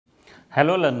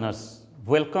Hello learners,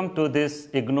 welcome to this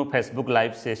IGNOU Facebook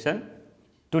live session.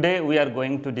 Today we are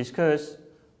going to discuss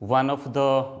one of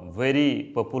the very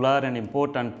popular and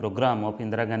important program of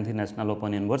Indira Gandhi National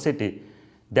Open University,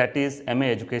 that is MA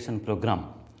Education program.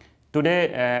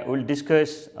 Today we will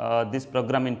discuss this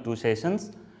program in two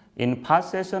sessions. In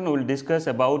first session we will discuss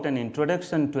about an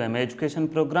introduction to MA Education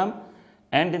program,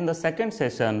 and in the second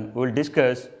session we will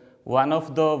discuss one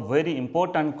of the very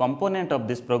important component of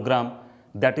this program,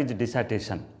 that is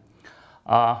dissertation.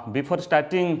 Before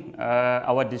starting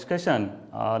our discussion,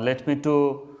 let me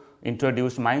to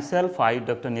introduce myself. I,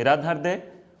 Dr. Niradhar,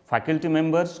 faculty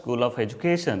member, School of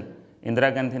Education,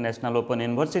 Indira Gandhi National Open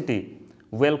University.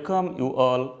 Welcome you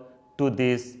all to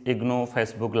this IGNOU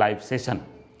Facebook live session.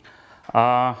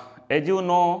 As you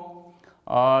know,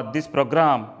 this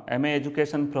program, MA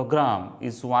Education program,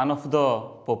 is one of the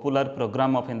popular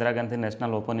program of Indira Gandhi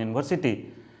National Open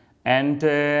University. And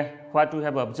what we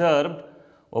have observed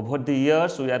over the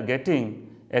years, we are getting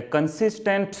a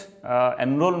consistent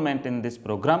enrollment in this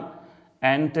program,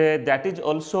 and that is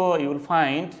also you will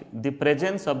find the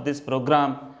presence of this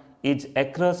program is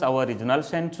across our regional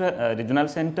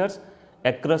centers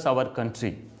across our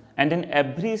country. And in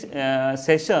every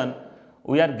session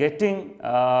we are getting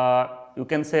you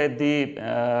can say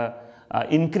the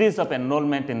increase of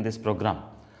enrollment in this program.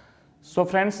 So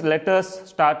friends, let us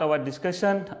start our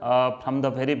discussion from the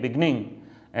very beginning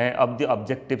of the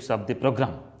objectives of the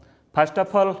program. First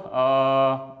of all,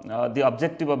 the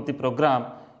objective of the program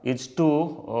is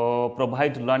to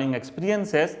provide learning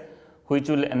experiences which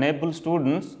will enable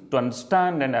students to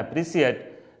understand and appreciate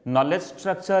knowledge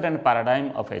structure and paradigm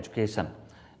of education.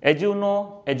 As you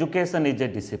know, education is a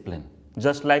discipline.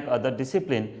 Just like other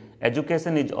discipline,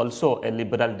 education is also a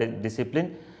liberal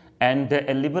discipline and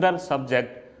a liberal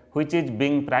subject which is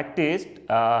being practiced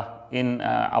in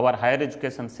our higher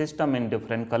education system in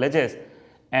different colleges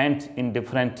and in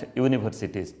different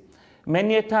universities.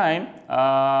 Many a time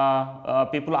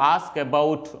people ask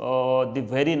about the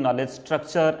very knowledge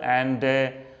structure and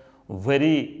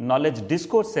very knowledge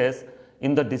discourses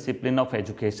in the discipline of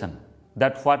education,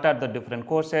 that what are the different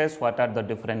courses, what are the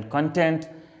different content,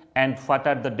 and what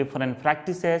are the different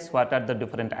practices, what are the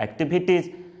different activities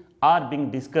are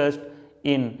being discussed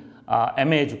in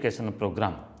MA Education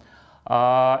program.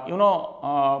 When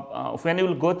you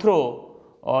will go through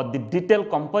the detailed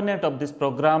component of this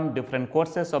program, different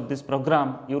courses of this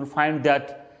program, you will find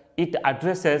that it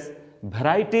addresses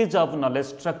varieties of knowledge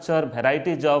structure,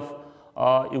 varieties of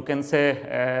you can say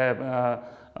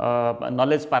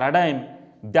knowledge paradigm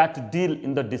that deal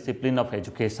in the discipline of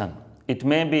education. It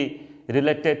may be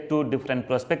related to different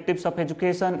perspectives of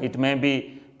education, it may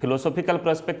be philosophical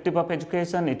perspective of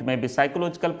education, it may be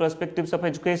psychological perspectives of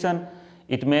education,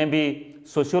 it may be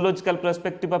sociological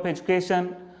perspective of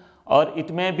education, or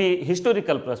it may be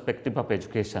historical perspective of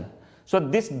education. So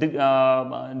this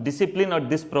discipline or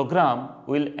this program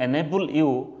will enable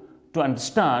you to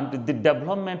understand the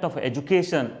development of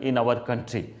education in our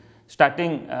country,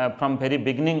 starting from very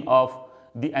beginning of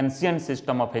the ancient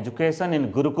system of education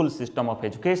in Gurukul system of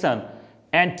education,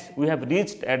 and we have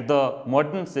reached at the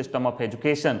modern system of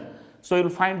education. So you will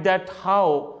find that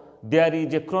how there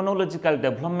is a chronological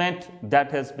development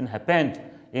that has been happened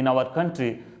in our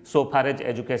country so far as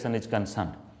education is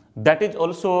concerned. That is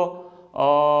also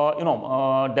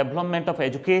development of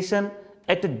education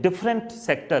at a different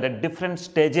sector, at different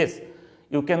stages.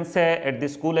 You can say at the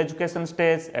school education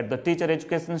stage, at the teacher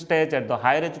education stage, at the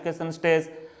higher education stage,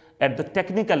 at the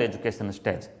technical education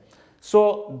stage.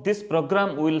 So this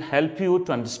program will help you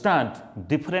to understand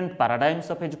different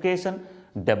paradigms of education,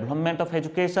 development of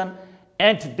education,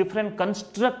 and different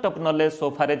construct of knowledge so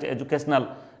far as educational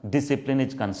discipline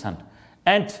is concerned.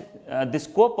 And the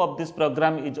scope of this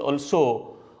program is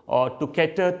also to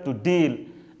cater to deal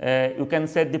you can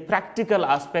say the practical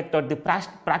aspect or the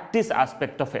practice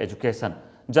aspect of education.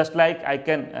 Just like I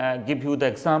can give you the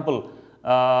example,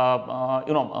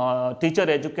 teacher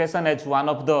education as one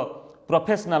of the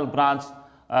professional branch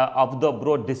of the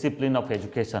broad discipline of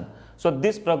education. So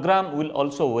this program will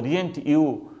also orient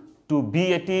you to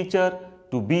be a teacher,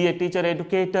 to be a teacher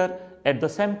educator, at the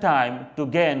same time to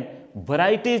gain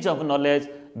varieties of knowledge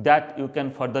that you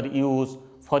can further use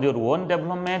for your own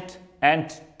development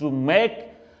and to make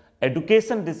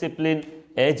education discipline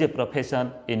as a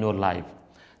profession in your life.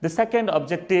 The second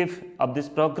objective of this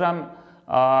program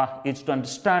is to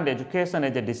understand education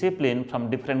as a discipline from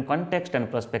different contexts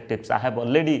and perspectives. I have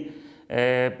already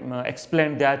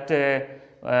explained that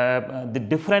the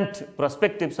different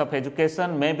perspectives of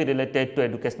education may be related to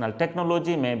educational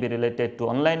technology, may be related to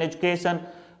online education,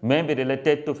 may be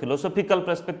related to philosophical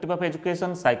perspective of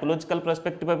education, psychological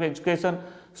perspective of education,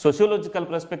 sociological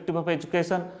perspective of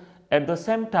education, at the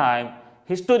same time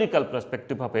historical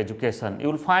perspective of education.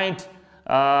 You will find,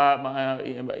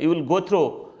 you will go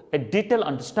through a detailed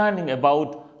understanding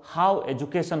about how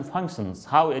education functions,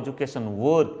 how education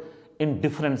works in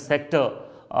different sector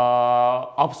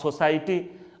of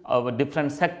society,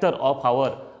 different sector of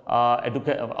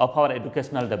our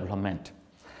educational development.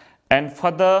 And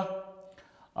further,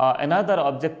 another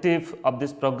objective of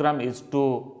this program is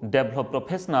to develop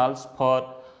professionals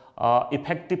for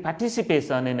effective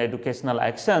participation in educational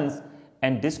actions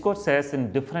and discourses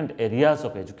in different areas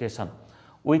of education.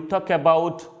 We talk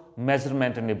about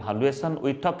measurement and evaluation,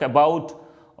 we talk about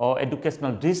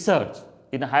educational research.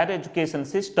 In a higher education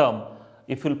system,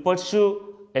 if you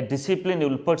pursue a discipline, you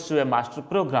will pursue a master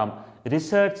program.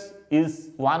 Research is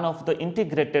one of the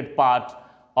integrated part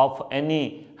of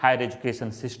any higher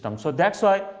education system. So that's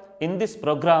why in this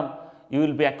program you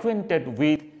will be acquainted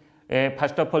with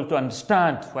first of all to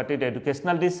understand what is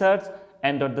educational research,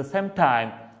 and at the same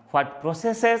time what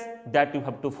processes that you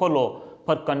have to follow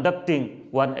for conducting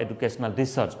one educational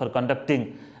research, for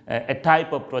conducting a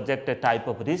type of project, a type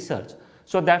of research.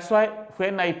 So that's why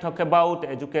when I talk about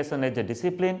education as a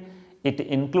discipline, it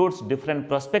includes different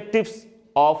perspectives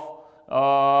of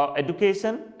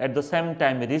education, at the same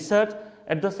time research,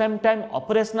 at the same time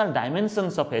operational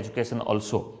dimensions of education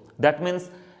also. That means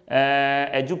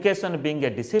education being a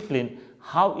discipline,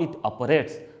 how it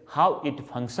operates, how it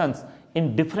functions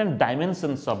in different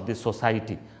dimensions of the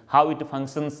society, how it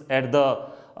functions at the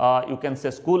you can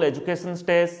say school education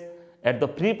stage, at the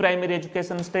pre-primary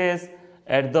education stage,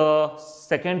 at the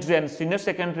secondary and senior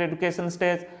secondary education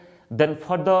stage, then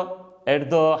further at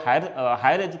the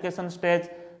higher education stage,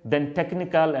 then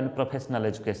technical and professional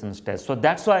education stage. So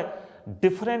that's why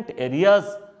different areas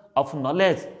of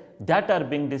knowledge that are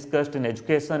being discussed in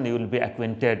education, you will be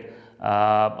acquainted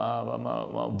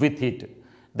with it.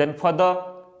 Then further,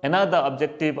 another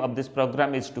objective of this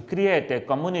program is to create a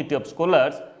community of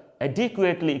scholars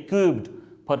adequately equipped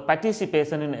for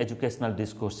participation in educational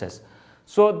discourses.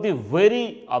 So the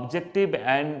very objective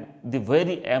and the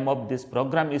very aim of this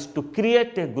program is to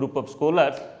create a group of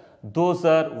scholars, those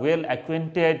are well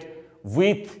acquainted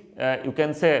with you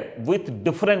can say with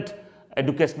different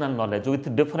educational knowledge,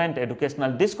 with different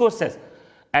educational discourses,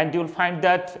 and you will find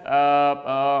that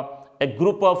a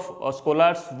group of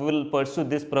scholars who will pursue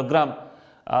this program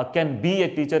can be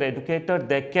a teacher educator,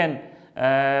 they can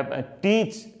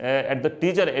teach at the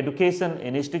teacher education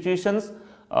in institutions,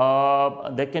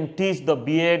 they can teach the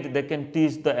B.Ed, they can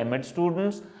teach the M.Ed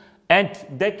students, and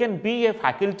they can be a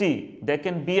faculty,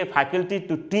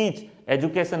 to teach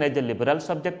education as a liberal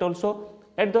subject also.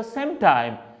 At the same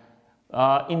time,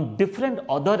 in different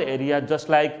other areas, just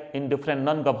like in different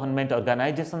non-government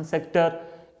organization sector,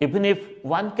 even if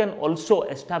one can also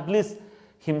establish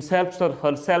himself or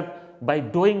herself by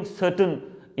doing certain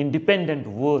independent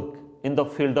work in the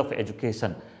field of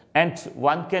education, and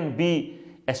one can be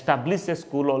establish a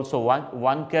school also,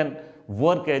 one can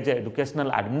work as an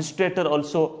educational administrator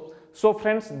also. So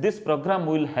friends, this program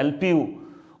will help you,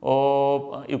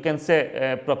 you can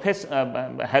say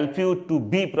help you to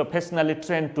be professionally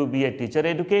trained to be a teacher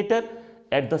educator.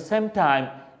 At the same time,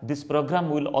 this program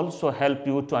will also help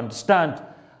you to understand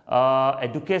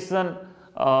education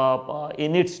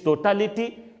in its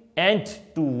totality and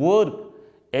to work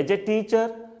as a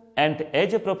teacher and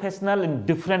as a professional in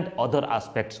different other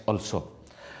aspects also.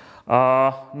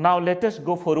 Now let us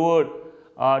go forward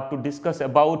to discuss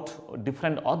about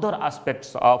different other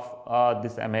aspects of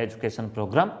this MA education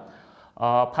program.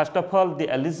 First of all, the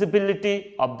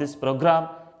eligibility of this program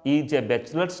is a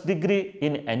bachelor's degree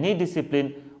in any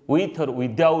discipline with or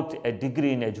without a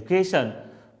degree in education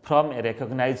from a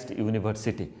recognized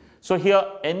university. So here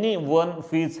anyone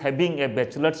who is having a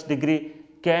bachelor's degree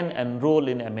can enroll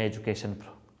in MA education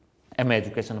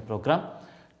program.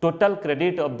 Total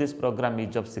credit of this program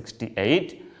is of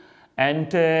 68, and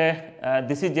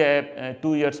this is a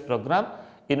 2 years program.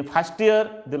 In first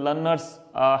year, the learners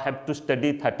have to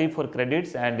study 34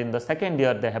 credits, and in the second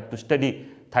year they have to study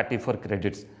 34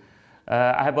 credits.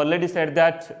 I have already said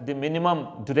that the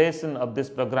minimum duration of this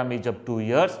program is of 2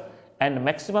 years and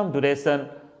maximum duration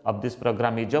of this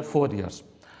program is of 4 years.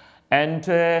 And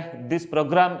this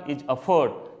program is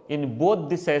offered in both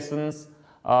the sessions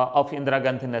of Indira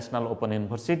Gandhi National Open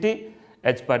University.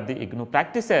 As per the IGNOU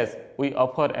practices, we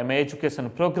offer MA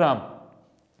education program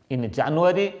in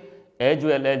January as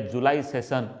well as July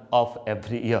session of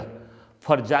every year.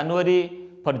 For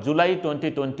July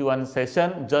 2021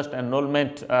 session, just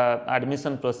enrollment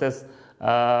admission process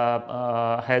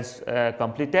has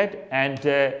completed, and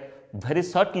very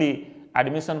shortly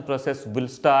admission process will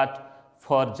start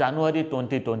for January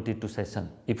 2022 session.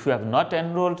 If you have not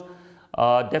enrolled,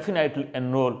 definitely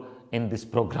enroll in this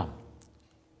program.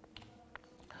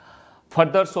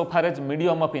 Further, so far as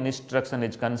medium of instruction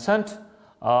is concerned,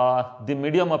 the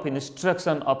medium of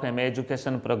instruction of MA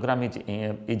education program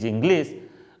is English.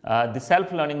 The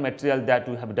self-learning material that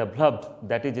we have developed,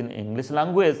 that is in English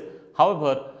language.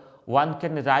 However, one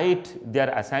can write their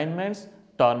assignments,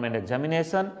 term and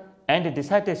examination and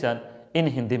dissertation in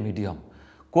Hindi medium.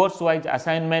 Course-wise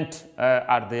assignment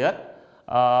are there.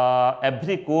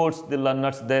 Every course the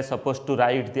learners they are supposed to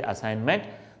write the assignment.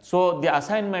 So, the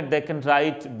assignment they can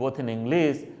write both in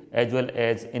English as well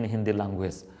as in Hindi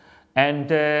language.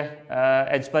 And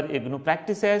as per IGNOU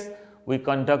practices, we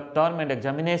conduct term and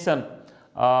examination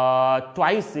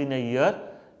twice in a year,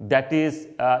 that is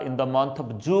in the month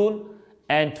of June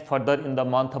and further in the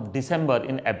month of December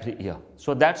in every year.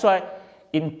 So, that is why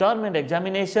in term and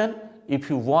examination, if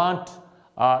you want,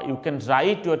 you can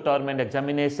write your term and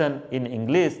examination in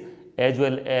English as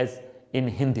well as in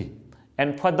Hindi.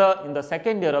 And further, in the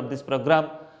second year of this program,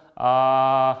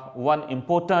 one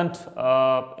important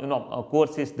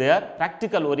course is there,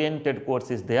 practical oriented course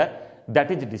is there,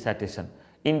 that is dissertation.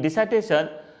 In dissertation,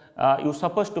 you are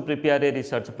supposed to prepare a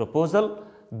research proposal,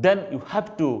 then you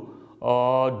have to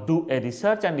do a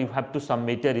research and you have to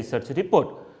submit a research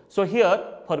report. So, here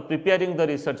for preparing the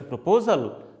research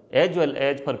proposal as well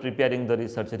as for preparing the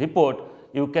research report,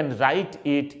 you can write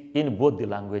it in both the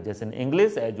languages, in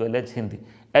English as well as Hindi.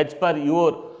 As per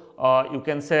your you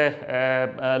can say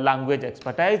language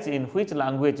expertise, in which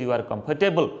language you are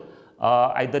comfortable,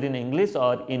 either in English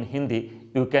or in Hindi,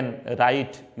 you can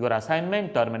write your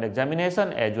assignment, term and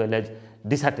examination as well as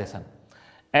dissertation.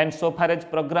 And so far as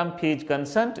program fee is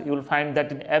concerned, you will find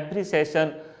that in every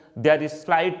session there is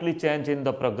slightly change in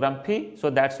the program fee. So,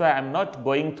 that is why I am not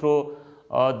going through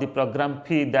the program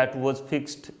fee that was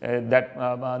fixed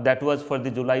that was for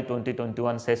the July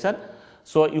 2021 session.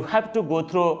 So, you have to go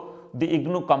through the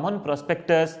IGNOU common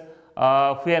prospectus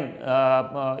when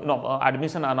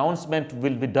admission announcement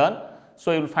will be done.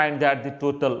 So, you will find that the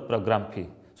total program fee.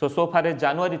 So far as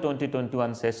January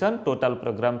 2021 session, total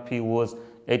program fee was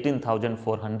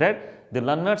 18,400. The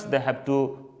learners they have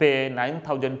to pay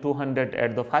 9,200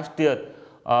 at the first year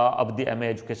of the MA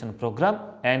education program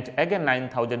and again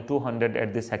 9,200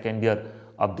 at the second year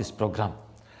of this program.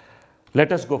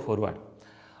 Let us go forward.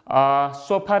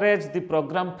 So far as the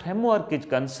program framework is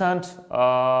concerned,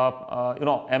 MA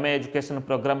education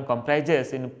program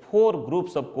comprises in 4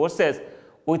 groups of courses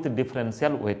with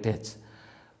differential weightage.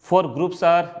 4 groups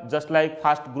are just like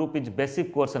first group is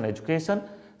basic course on education,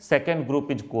 second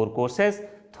group is core courses,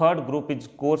 third group is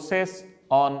courses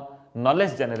on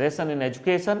knowledge generation in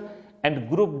education, and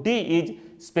group D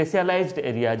is specialized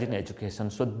areas in education.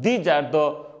 So, these are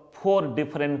the 4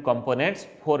 different components,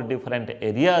 4 different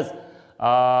areas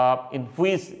in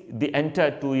which the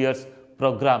entire 2 years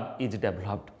program is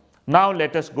developed. Now,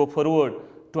 let us go forward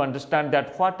to understand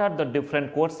that what are the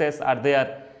different courses are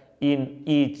there in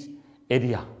each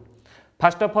area.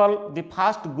 First of all, the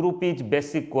first group is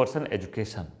basic course on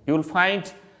education. You will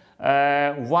find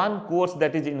one course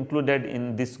that is included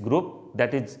in this group,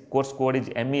 that is course code is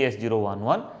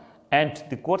MES011 and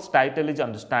the course title is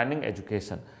understanding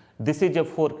education. This is a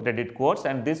 4 credit course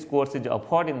and this course is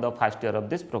offered in the first year of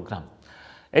this program.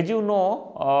 As you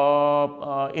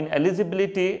know, in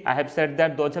eligibility I have said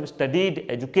that those have studied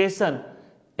education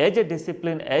as a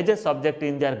discipline, as a subject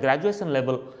in their graduation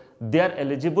level, they are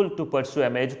eligible to pursue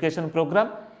MA education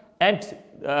program, and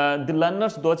the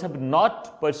learners those have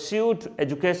not pursued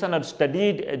education or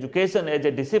studied education as a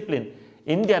discipline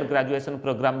in their graduation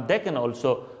program, they can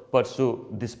also pursue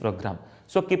this program.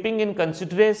 So, keeping in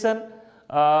consideration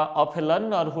of a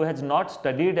learner who has not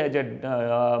studied as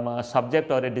a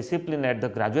subject or a discipline at the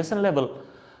graduation level,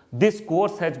 this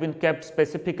course has been kept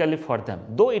specifically for them,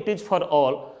 though it is for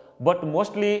all, but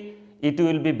mostly it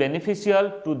will be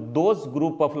beneficial to those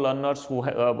group of learners who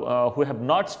have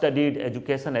not studied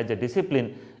education as a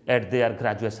discipline at their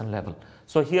graduation level.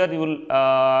 So, here you will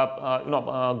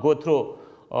go through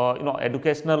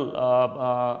educational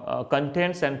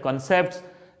contents and concepts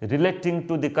relating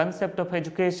to the concept of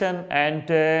education and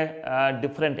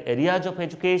different areas of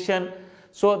education.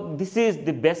 So, this is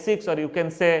the basics, or you can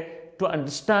say, to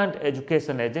understand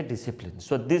education as a discipline.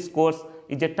 So, this course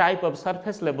is a type of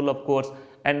surface level of course,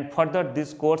 and further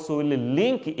this course will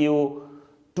link you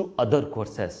to other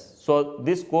courses. So,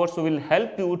 this course will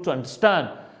help you to understand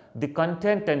the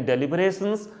content and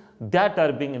deliberations that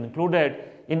are being included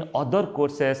in other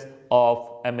courses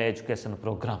of MA education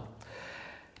program.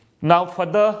 Now,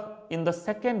 further in the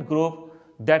second group,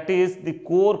 that is the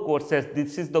core courses.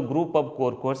 This is the group of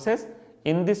core courses.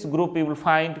 In this group you will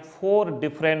find 4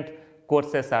 different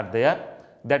courses are there,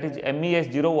 that is MES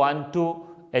 012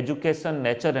 Education,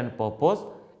 Nature and Purpose,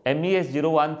 MES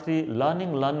 013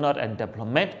 Learning, Learner and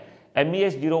Development,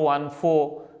 MES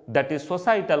 014 that is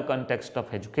Societal Context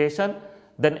of Education,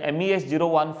 then MES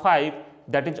 015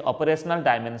 that is Operational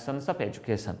Dimensions of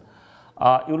Education.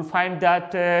 You will find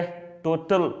that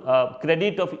total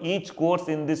credit of each course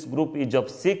in this group is of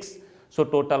 6. So,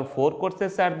 total 4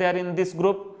 courses are there in this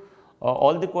group.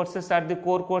 All the courses are the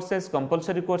core courses,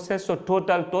 compulsory courses. So,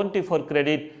 total 24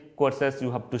 credit courses you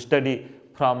have to study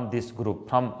from this group,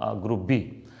 from group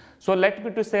B. So, let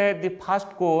me to say the first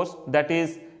course, that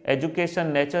is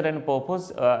Education, Nature and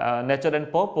Purpose,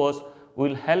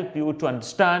 will help you to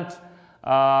understand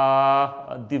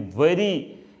the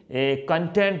very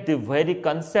content, the very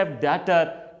concept that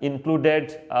are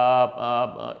included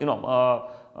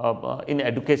in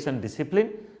education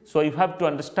discipline. So, you have to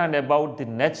understand about the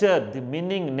nature, the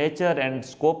meaning, nature and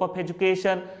scope of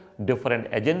education, different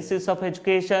agencies of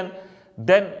education.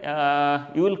 Then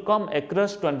you will come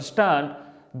across to understand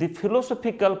the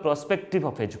philosophical perspective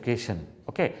of education.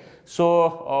 Okay.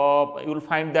 So, you will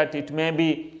find that it may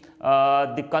be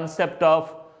the concept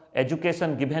of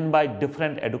education given by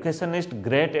different educationists,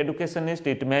 great educationists,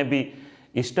 it may be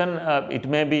Eastern, it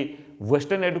may be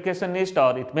Western educationist,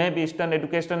 or it may be Eastern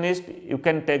educationist. You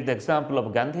can take the example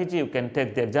of Gandhiji, you can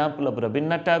take the example of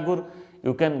Rabindranath Tagore,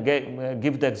 you can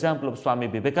give the example of Swami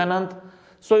Vivekananda.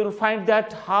 So, you will find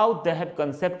that how they have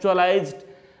conceptualized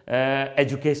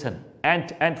education,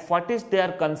 and what is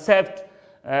their concept,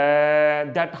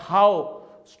 that how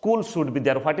school should be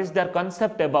there, what is their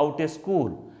concept about a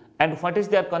school, and what is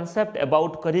their concept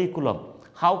about curriculum,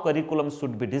 how curriculum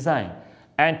should be designed,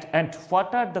 and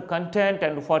what are the content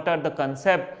and what are the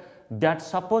concept that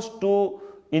supposed to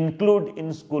include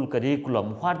in school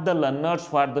curriculum, what the learners,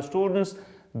 what the students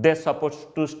they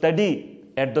supposed to study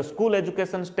at the school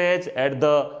education stage, at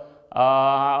the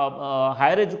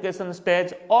higher education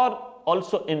stage, or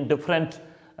also in different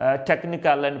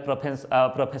technical and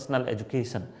professional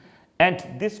education. And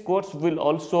this course will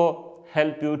also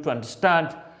help you to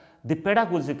understand the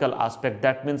pedagogical aspect,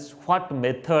 that means what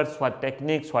methods, what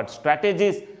techniques, what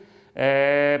strategies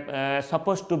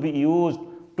supposed to be used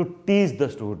to teach the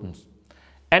students.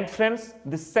 And friends,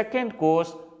 the second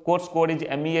course code is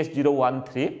MES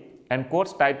 013 and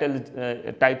course title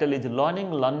is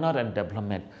Learning, Learner and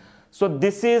Development. So,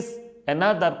 this is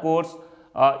another course,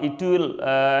 it will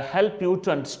help you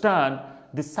to understand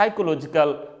the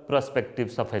psychological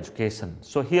perspectives of education.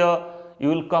 So, here you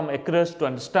will come across to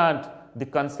understand the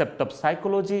concept of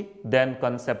psychology, then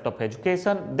concept of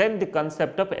education, then the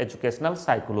concept of educational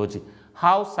psychology,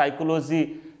 how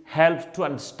psychology helps to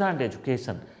understand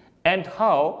education, and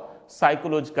how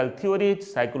psychological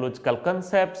theories, psychological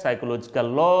concepts, psychological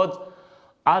laws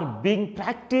are being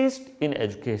practiced in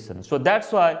education. So, that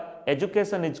is why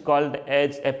education is called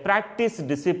as a practice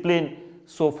discipline,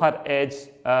 so far as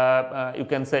you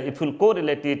can say, if you will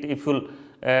correlate it, if you will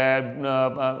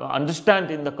understand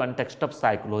in the context of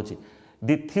psychology.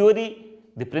 The theory,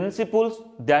 the principles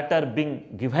that are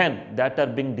being given, that are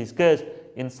being discussed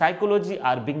in psychology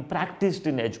are being practiced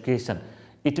in education.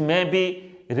 It may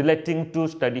be relating to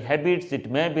study habits,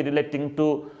 it may be relating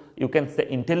to, you can say,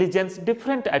 intelligence,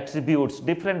 different attributes,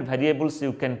 different variables.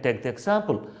 You can take the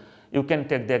example. You can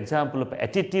take the example of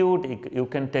attitude, you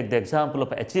can take the example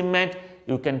of achievement,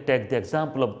 you can take the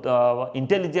example of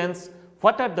intelligence.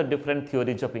 What are the different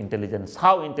theories of intelligence?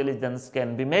 How intelligence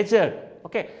can be measured?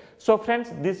 Okay. So,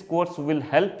 friends, this course will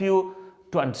help you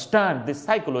to understand the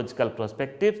psychological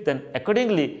perspectives, then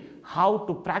accordingly how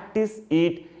to practice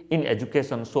it in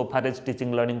education so far as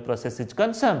teaching learning process is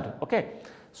concerned. Okay.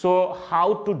 So,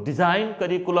 how to design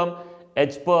curriculum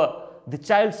as per the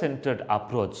child centered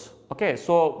approach. Okay.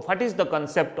 So, what is the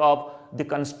concept of the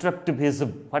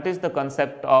constructivism? What is the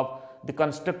concept of the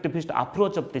constructivist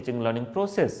approach of teaching learning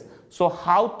process? So,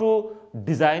 how to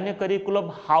design a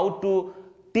curriculum, how to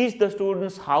teach the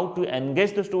students, how to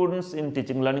engage the students in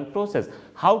teaching learning process,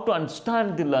 how to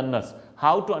understand the learners,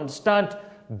 how to understand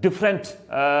different,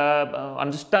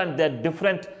 understand their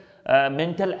different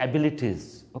mental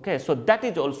abilities. Okay. So, that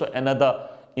is also another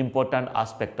important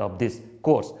aspect of this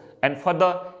course. And for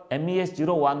the MES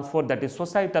 014, that is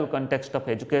Societal Context of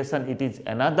Education, it is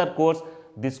another course.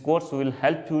 This course will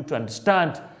help you to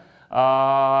understand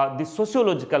the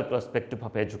sociological perspective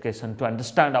of education, to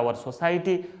understand our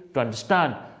society, to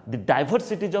understand the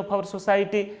diversities of our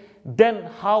society, then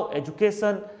how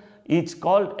education is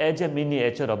called as a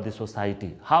miniature of the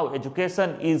society, how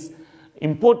education is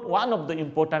one of the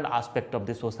important aspect of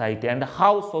the society, and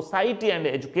how society and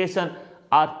education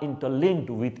are interlinked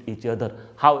with each other,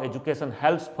 how education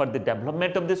helps for the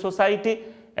development of the society,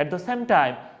 at the same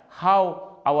time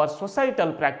how our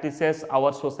societal practices,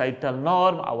 our societal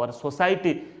norm, our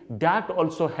society, that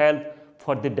also help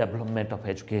for the development of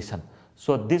education.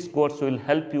 So this course will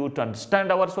help you to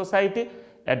understand our society,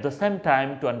 at the same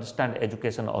time to understand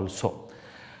education also.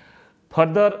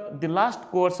 Further, the last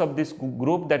course of this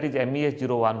group, that is MES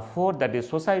 014, that is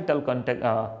societal context,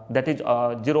 that is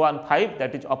 015,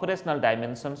 that is operational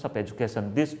dimensions of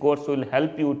education. This course will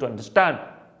help you to understand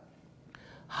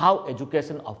how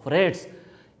education operates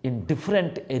in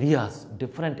different areas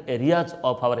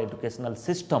of our educational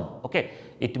system. Okay,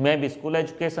 it may be school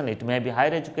education, it may be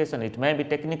higher education, it may be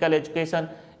technical education,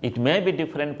 it may be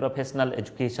different professional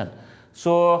education.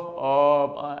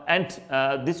 So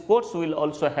this course will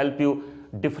also help you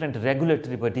different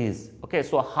regulatory bodies. Okay,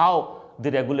 so how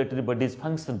the regulatory bodies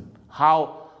function,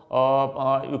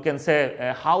 how you can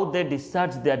say how they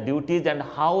discharge their duties and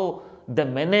how they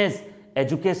manage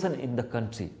education in the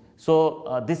country.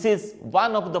 So this is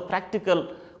one of the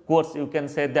practical course, you can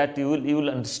say, that you will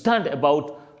understand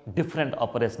about different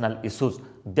operational issues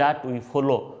that we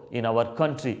follow in our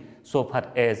country so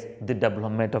far as the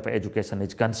development of education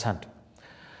is concerned.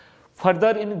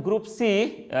 Further, in group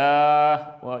C,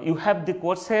 you have the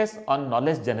courses on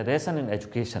knowledge generation in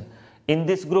education. In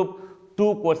this group,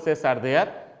 2 courses are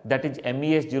there, that is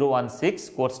MES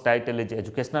 016, course title is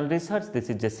educational research, this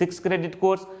is a 6 credit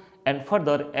course, and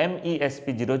further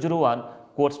MESP 001,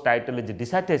 course title is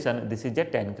dissertation, this is a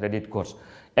 10 credit course.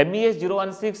 MES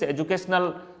 016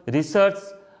 educational research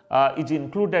is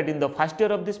included in the first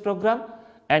year of this program,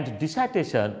 and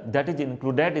dissertation, that is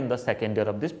included in the second year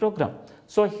of this program.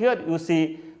 So here you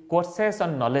see courses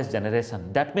on knowledge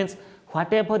generation, that means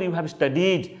whatever you have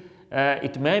studied,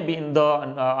 it may be in the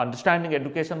understanding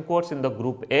education course in the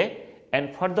group A,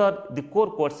 and further the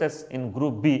core courses in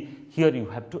group B, here you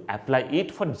have to apply it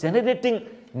for generating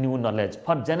new knowledge,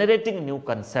 for generating new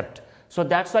concept. So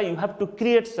that's why you have to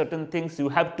create certain things, you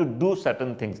have to do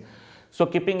certain things. So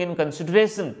keeping in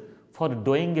consideration for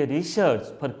doing a research,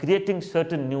 for creating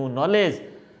certain new knowledge,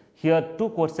 here 2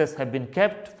 courses have been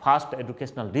kept. First,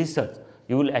 educational research,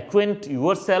 you will acquaint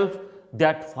yourself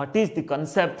that what is the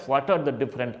concept, what are the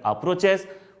different approaches,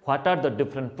 what are the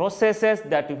different processes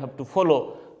that you have to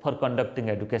follow for conducting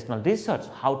educational research,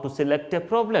 how to select a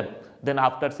problem, then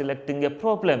after selecting a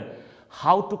problem,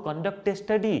 how to conduct a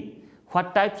study,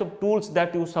 what types of tools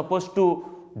that you are supposed to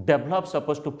develop,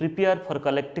 supposed to prepare for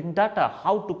collecting data,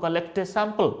 how to collect a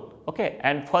sample. Okay,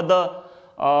 and further,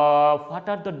 what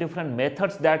are the different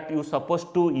methods that you are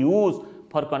supposed to use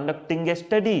for conducting a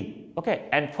study. Okay,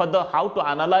 and further, how to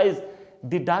analyze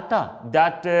the data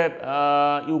that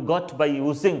you got by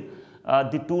using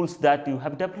the tools that you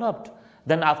have developed.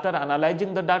 Then after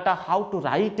analyzing the data, how to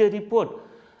write a report,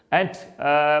 and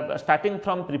starting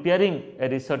from preparing a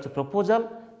research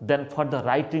proposal, then for the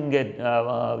writing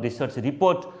a research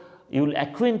report, you will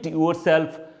acquaint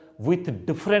yourself with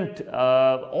different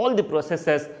all the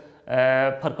processes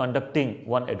for conducting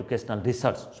one educational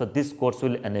research. So this course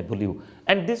will enable you,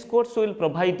 and this course will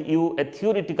provide you a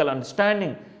theoretical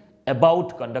understanding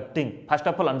about conducting, first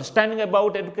of all understanding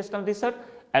about educational research,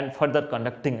 and further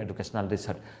conducting educational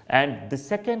research. And the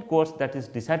second course, that is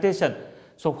dissertation.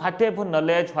 So whatever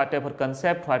knowledge, whatever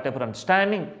concept, whatever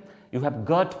understanding you have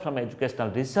got from educational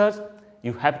research,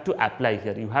 you have to apply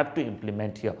here, you have to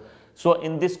implement here. So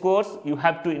in this course, you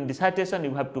have to, in dissertation,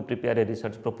 you have to prepare a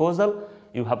research proposal,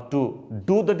 you have to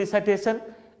do the dissertation,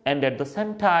 and at the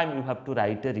same time you have to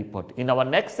write a report. In our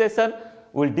next session,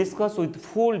 we will discuss with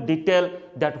full detail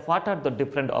that what are the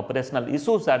different operational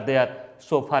issues are there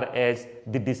so far as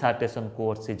the dissertation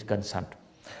course is concerned.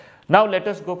 Now let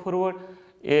us go forward.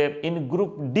 In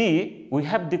group D, we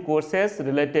have the courses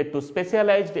related to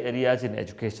specialized areas in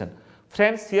education.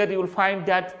 Friends, here you will find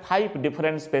that 5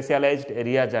 different specialized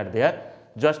areas are there,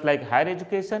 just like higher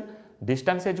education,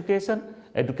 distance education,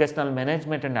 educational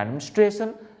management and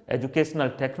administration, educational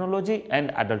technology,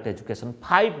 and adult education.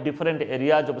 5 different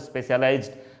areas of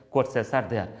specialized courses are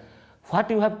there. What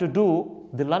you have to do,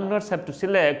 the learners have to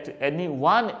select any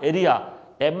one area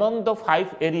among the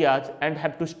 5 areas and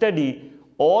have to study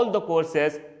all the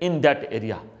courses in that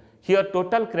area. Here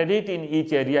total credit in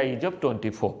each area is of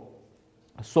 24.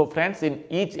 So friends, in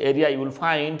each area you will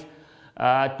find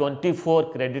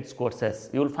 24 credits courses.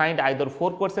 You will find either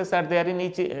 4 courses are there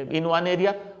in one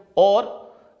area, or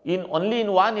only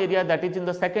in one area, that is in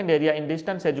the second area. In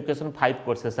distance education 5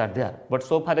 courses are there, but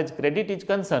so far as credit is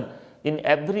concerned, in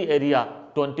every area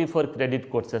 24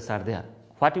 credit courses are there.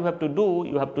 What you have to do,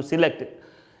 you have to select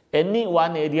any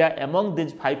one area among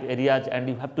these 5 areas, and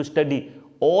you have to study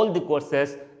all the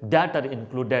courses that are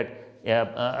included in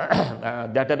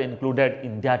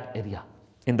that area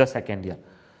in the second year.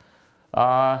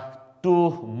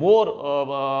 To more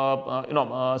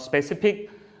specific,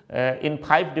 in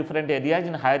 5 different areas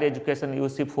in higher education, you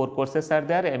see 4 courses are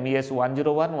there: MES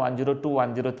 101, 102,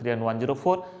 103 and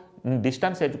 104. In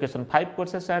distance education, 5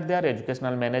 courses are there: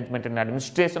 educational management and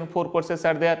administration, 4 courses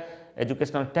are there;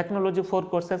 educational technology, 4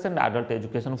 courses, and adult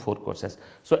education, 4 courses.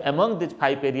 So among these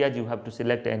 5 areas, you have to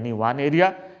select any one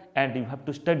area and you have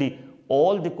to study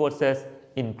all the courses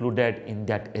included in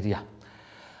that area.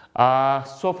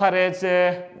 So far as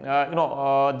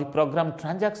the program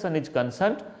transaction is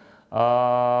concerned,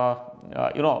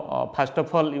 first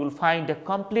of all, you will find a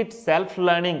complete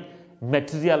self-learning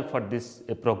material for this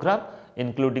program,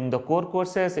 including the core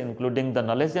courses, including the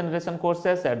knowledge generation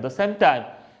courses, at the same time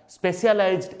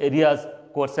specialized areas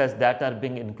courses that are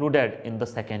being included in the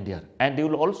second year. And you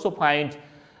will also find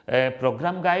a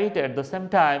program guide, at the same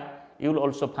time you will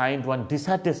also find one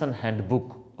dissertation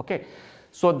handbook. Okay.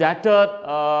 So that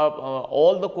are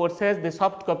all the courses, the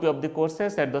soft copy of the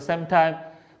courses, at the same time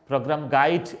program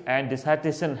guide and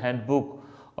dissertation handbook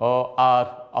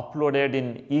are uploaded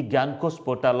in IGNOU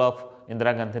portal of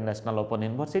Indira Gandhi National Open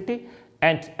University,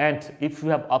 and if you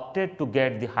have opted to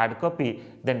get the hard copy,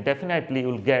 then definitely you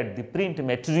will get the print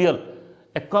material,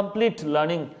 a complete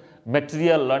learning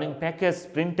material, learning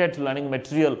package, printed learning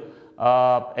material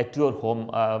at your home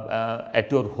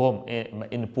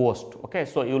in post. Okay,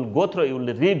 so you will go through, you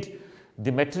will read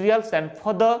the materials. And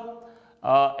for the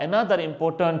another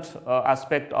important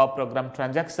aspect of program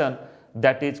transaction,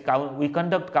 that is we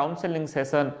conduct counseling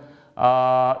session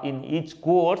in each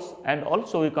course, and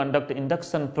also we conduct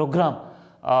induction program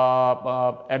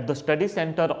at the study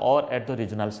center or at the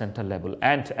regional center level,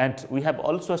 and we have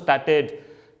also started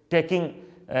taking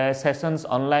sessions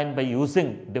online by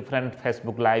using different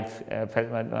Facebook Live,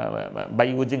 by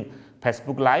using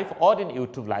Facebook Live or in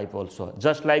YouTube Live also.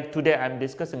 Just like today I am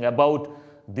discussing about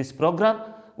this program,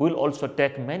 we will also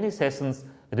take many sessions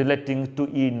relating to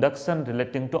e-induction,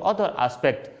 relating to other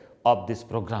aspect of this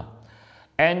program.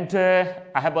 And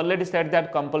I have already said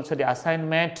that compulsory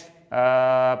assignment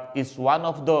is one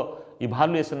of the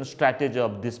evaluation strategy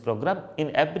of this program.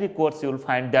 In every course you will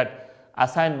find that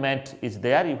assignment is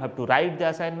there. You have to write the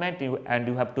assignment and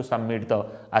you have to submit the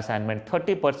assignment.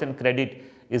 30% credit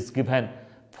is given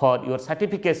for your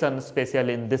certification,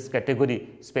 especially in this category,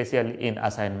 especially in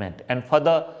assignment. And for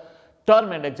the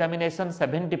term and examination,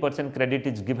 70% credit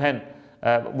is given,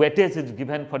 weightage is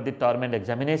given for the term and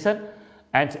examination.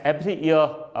 And every year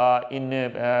in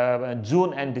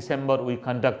June and December we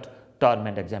conduct term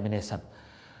and examination.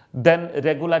 Then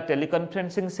regular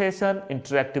teleconferencing session,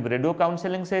 interactive radio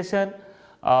counseling session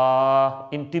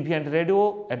in TV and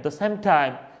radio. At the same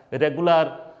time,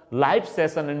 regular live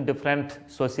session in different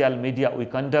social media we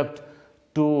conduct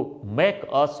to make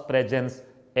us presence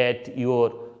at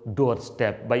your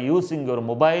doorstep. By using your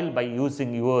mobile, by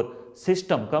using your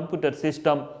system, computer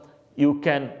system, you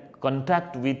can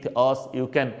contact with us, you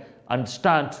can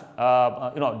understand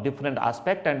different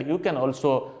aspect, and you can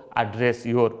also address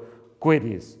your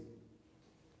queries.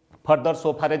 Further,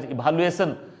 so far as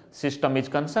evaluation system is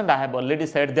concerned, I have already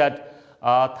said that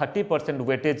 30%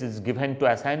 weightage is given to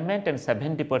assignment and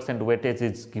 70% weightage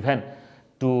is given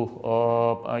to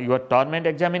your term and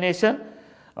examination.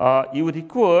 You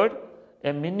require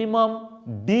a minimum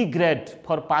D grade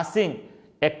for passing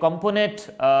a component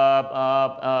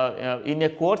in a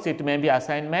course. It may be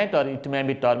assignment or it may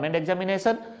be term and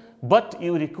examination, but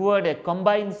you require a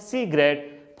combined C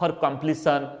grade for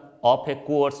completion of a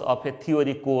course, of a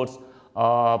theory course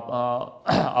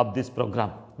of this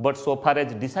program. But so far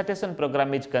as dissertation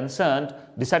program is concerned,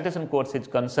 dissertation course is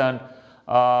concerned,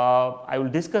 I will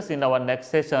discuss in our next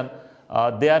session.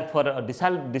 Therefore,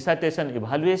 dissertation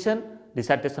evaluation,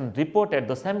 dissertation report, at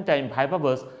the same time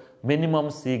viva-voce, minimum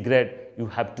C grade you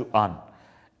have to earn.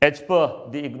 As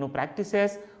per the IGNOU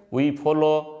practices, we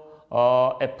follow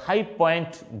a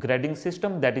 5-point grading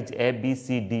system, that is A, B,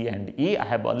 C, D and E. I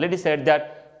have already said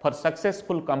that for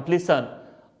successful completion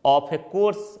of a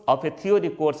course, of a theory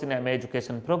course in MA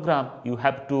education program, you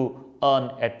have to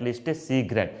earn at least a C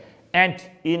grade. And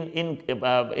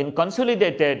in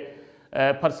consolidated,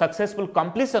 for successful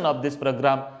completion of this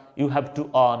program, you have to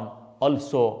earn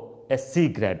also a C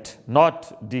grade,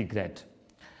 not D grade.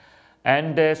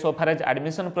 And so far as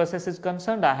admission process is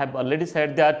concerned, I have already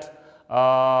said that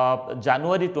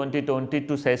January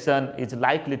 2022 session is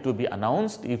likely to be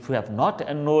announced. If you have not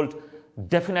enrolled,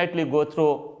 definitely go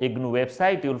through IGNOU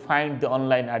website. You will find the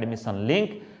online admission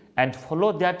link and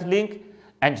follow that link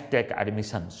and take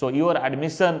admission. So your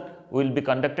admission will be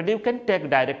conducted. You can take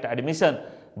direct admission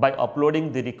by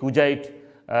uploading the requisite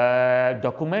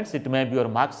documents. It may be your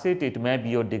mark sheet, it may be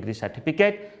your degree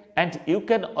certificate, and you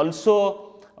can also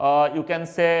you can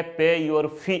say pay your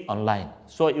fee online.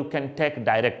 So you can take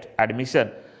direct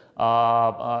admission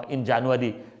in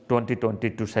January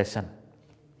 2022 session.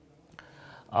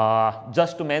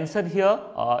 Just to mention here,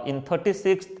 in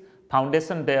 36th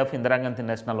Foundation Day of Indira Gandhi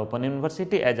National Open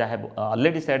University, as I have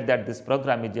already said that this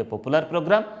program is a popular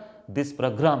program. This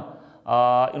program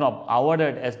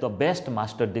awarded as the best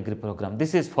master degree program.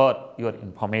 This is for your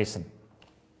information.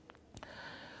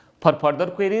 For further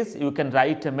queries, you can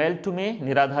write a mail to me,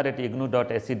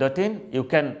 niradhar@ignou.ac.in. You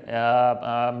can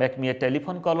make me a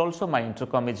telephone call also. My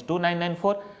intercom is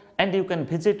 2994, and you can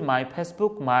visit my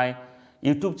Facebook, my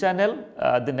YouTube channel.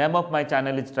 The name of my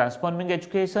channel is Transforming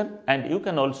Education, and you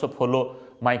can also follow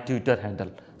my Twitter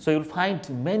handle. So you will find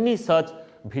many such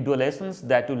video lessons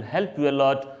that will help you a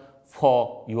lot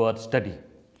for your study.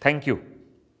 Thank you.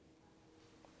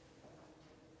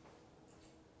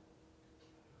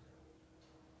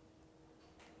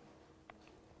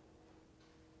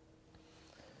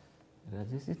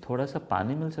 Rajesh ji, थोड़ा सा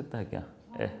पानी मिल सकता है क्या?